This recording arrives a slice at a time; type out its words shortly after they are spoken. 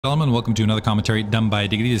Gentlemen, welcome to another commentary done by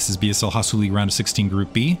Diggity. This is BSL Hasuleague round of 16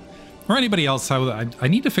 Group B. Or anybody else, I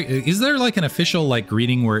need to figure, is there like an official like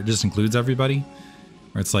greeting where it just includes everybody?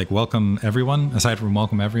 Where it's like welcome everyone, aside from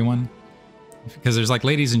welcome everyone? Because there's like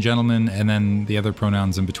ladies and gentlemen, and then the other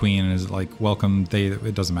pronouns in between is like welcome, they,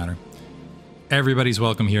 it doesn't matter. Everybody's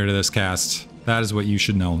welcome here to this cast. That is what you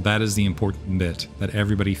should know. That is the important bit, that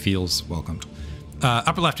everybody feels welcomed.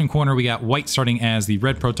 Upper left-hand corner, we got White starting as the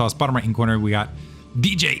red Protoss. Bottom right-hand corner, we got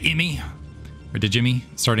DJimmi, or DJimmi,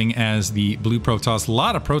 starting as the blue Protoss. A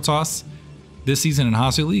lot of Protoss this season in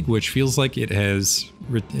Hasuleague, which feels like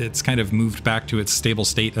it's kind of moved back to its stable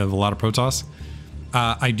state of a lot of Protoss.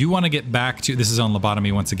 I do want to get back to, this is on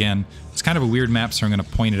lobotomy once again. It's kind of a weird map, so I'm going to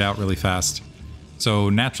point it out really fast. So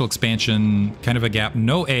natural expansion, kind of a gap,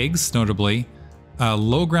 no eggs, notably.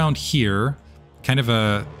 Low ground here, kind of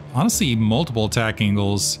a, honestly, multiple attack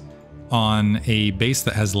angles on a base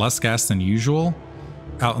that has less gas than usual.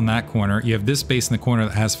 Out in that corner, you have this base in the corner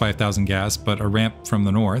that has 5,000 gas, but a ramp from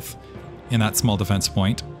the north in that small defense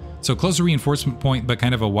point. So closer reinforcement point, but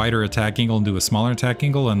kind of a wider attack angle into a smaller attack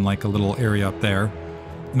angle and like a little area up there.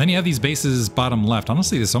 And then you have these bases bottom left.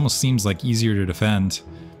 Honestly, this almost seems like easier to defend.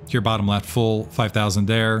 Your bottom left, full 5,000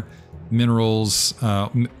 there. Minerals,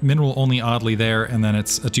 mineral only oddly there, and then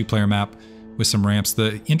it's a two-player map with some ramps.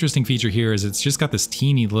 The interesting feature here is it's just got this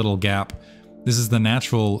teeny little gap. This is the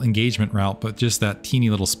natural engagement route, but just that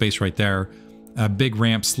teeny little space right there. Big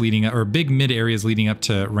ramps leading up, or big mid areas leading up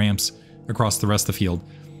to ramps across the rest of the field.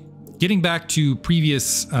 Getting back to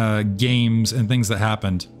previous games and things that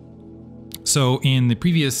happened. So in the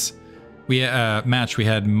previous match, we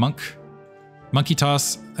had Monkey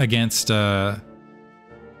Toss against, going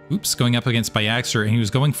up against Byaxter, and he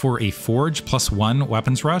was going for a Forge +1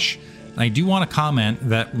 weapons rush. And I do want to comment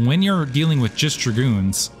that when you're dealing with just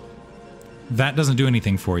Dragoons, that doesn't do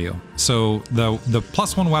anything for you. So the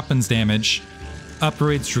 +1 weapons damage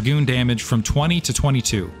upgrades Dragoon damage from 20 to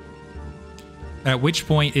 22. At which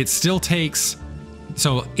point it still takes,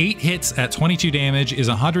 so 8 hits at 22 damage is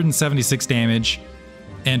 176 damage,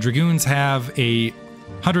 and Dragoons have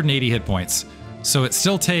 180 hit points. So it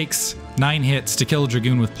still takes 9 hits to kill a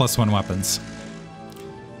Dragoon with +1 weapons.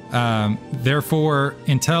 Therefore,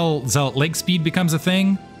 until Zealot leg speed becomes a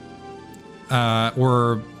thing,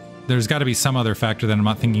 or there's got to be some other factor that I'm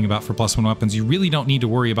not thinking about for +1 weapons, you really don't need to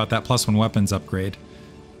worry about that +1 weapons upgrade.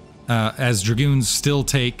 As Dragoons still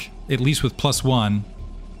take, at least with +1,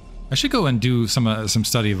 I should go and do some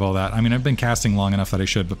study of all that. I mean, I've been casting long enough that I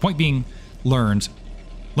should, but point being, learn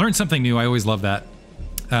something new. I always love that.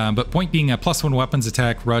 But point being, a +1 weapons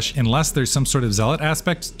attack rush, unless there's some sort of Zealot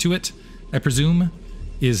aspect to it, I presume,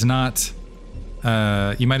 is not,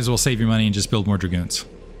 you might as well save your money and just build more Dragoons.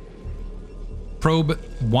 Probe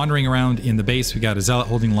wandering around in the base. We got a Zealot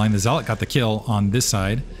holding the line. The Zealot got the kill on this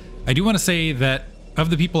side. I do want to say that of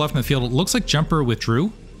the people left in the field, it looks like Jumper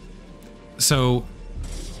withdrew. So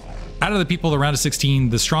out of the people around a 16,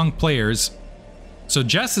 the strong players, so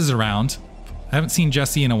Jess is around. I haven't seen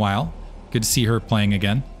Jessie in a while. Good to see her playing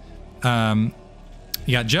again. You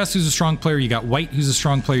got Jess, who's a strong player. You got White, who's a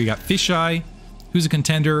strong player. You got Fisheye, who's a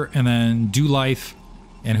contender, and then Do Life,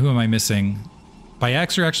 and who am I missing?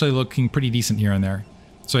 Byaxter actually looking pretty decent here and there.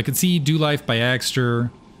 So I could see Do Life,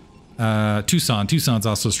 Byaxter, Tucson. Tucson's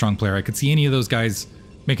also a strong player. I could see any of those guys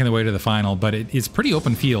making their way to the final, but it's pretty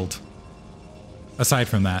open field. Aside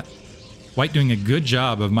from that, White doing a good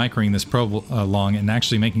job of microing this probe along and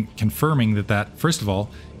actually confirming that first of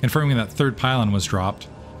all, confirming that third pylon was dropped,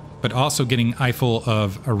 but also getting eyeful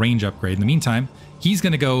of a range upgrade. In the meantime, he's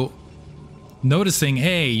going to go noticing,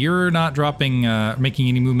 hey, you're not dropping, making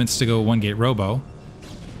any movements to go 1 gate robo,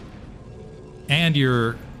 and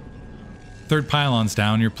your third pylon's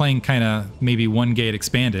down. You're playing kind of maybe 1 gate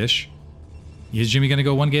expandish. Is Jimmy going to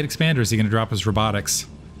go 1 gate expand, or is he going to drop his robotics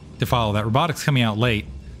to follow that? Robotics coming out late,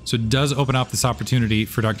 so it does open up this opportunity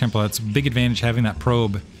for Dark Temple. That's a big advantage having that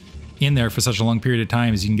probe in there for such a long period of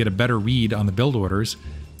time, is you can get a better read on the build orders,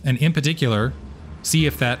 and in particular, see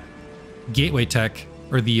if that gateway tech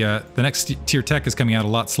or the next tier tech is coming out a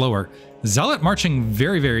lot slower. Zealot marching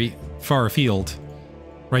very, very far afield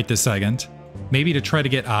right this second. Maybe to try to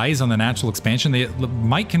get eyes on the natural expansion. They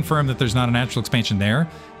might confirm that there's not a natural expansion there,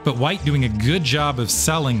 but White doing a good job of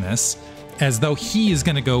selling this as though he is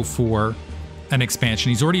going to go for an expansion.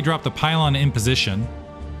 He's already dropped the pylon in position,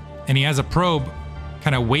 and he has a probe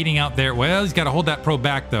kind of waiting out there. Well, he's got to hold that probe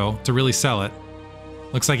back, though, to really sell it.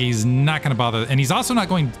 Looks like he's not going to bother. And he's also not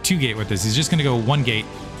going 2 gate with this. He's just going to go 1 gate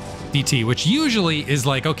DT, which usually is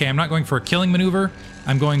like, okay, I'm not going for a killing maneuver.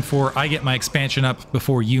 I'm going for, I get my expansion up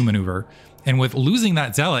before you maneuver. And with losing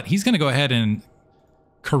that Zealot, he's going to go ahead and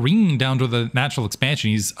careening down to the natural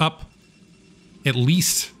expansion. He's up at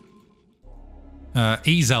least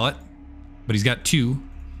a Zealot, but he's got 2.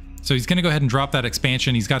 So he's going to go ahead and drop that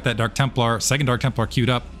expansion. He's got that Dark Templar, second Dark Templar queued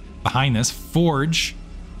up behind this. Forge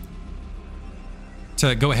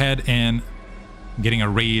to go ahead and getting a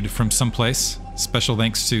raid from someplace. Special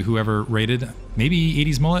thanks to whoever raided. Maybe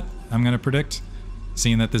 80s Mullet, I'm going to predict.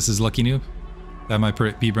 Seeing that this is Lucky Noob. That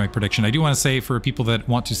might be my prediction. I do want to say for people that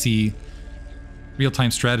want to see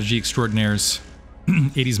real-time strategy extraordinaires,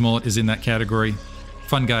 80s Mullet is in that category.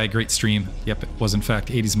 Fun guy, great stream. Yep, it was in fact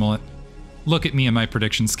 80s Mullet. Look at me and my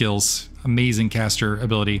prediction skills. Amazing caster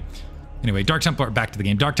ability. Anyway, Dark Templar back to the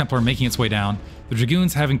game. Dark Templar making its way down. The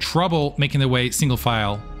Dragoons having trouble making their way single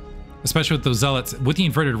file, especially with those Zealots. With the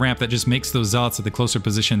inverted ramp, that just makes those Zealots at the closer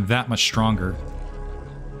position that much stronger.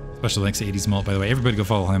 Special thanks to 80s Mullet, by the way. Everybody go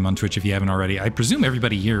follow him on Twitch if you haven't already. I presume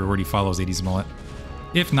everybody here already follows 80s Mullet.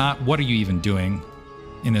 If not, what are you even doing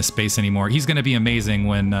in this space anymore? He's going to be amazing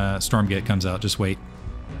when Stormgate comes out. Just wait.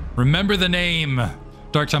 Remember the name!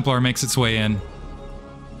 Dark Templar makes its way in.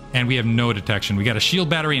 And we have no detection. We got a shield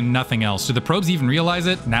battery and nothing else. Do the probes even realize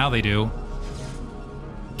it? Now they do.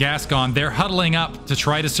 Gas gone. They're huddling up to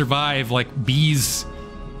try to survive like bees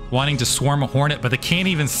wanting to swarm a Hornet, but they can't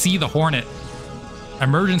even see the Hornet.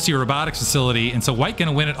 Emergency robotics facility, and so White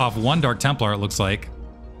gonna win it off 1 Dark Templar, it looks like.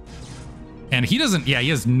 And he doesn't, yeah, he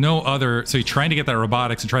has no other, so he's trying to get that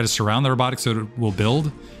robotics and try to surround the robotics so it will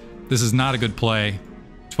build. This is not a good play.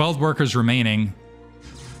 12 workers remaining.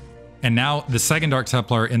 And now the second Dark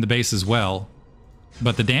Templar in the base as well.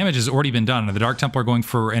 But the damage has already been done. The Dark Templar going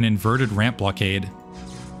for an inverted ramp blockade.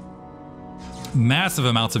 Massive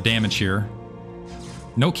amounts of damage here.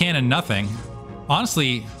 No cannon, nothing.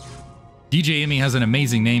 Honestly, DJimmi has an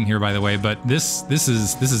amazing name here, by the way, but this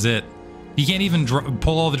is it. He can't even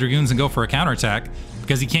pull all the Dragoons and go for a counterattack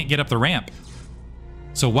because he can't get up the ramp.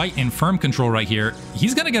 So White in firm control right here.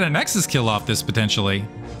 He's going to get a Nexus kill off this potentially.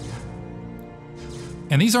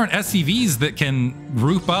 And these aren't SCVs that can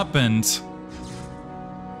group up and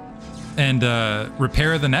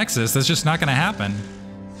repair the Nexus. That's just not going to happen.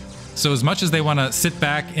 So as much as they want to sit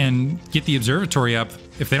back and get the observatory up,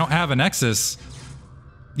 if they don't have a Nexus,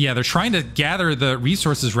 yeah, they're trying to gather the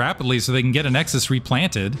resources rapidly so they can get a Nexus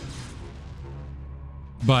replanted.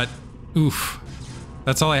 But, oof.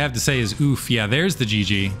 That's all I have to say is oof. Yeah, there's the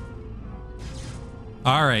GG.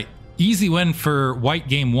 All right. Easy win for White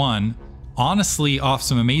game 1. Honestly, off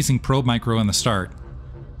some amazing probe micro in the start.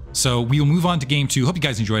 So we'll move on to game 2. Hope you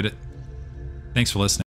guys enjoyed it. Thanks for listening.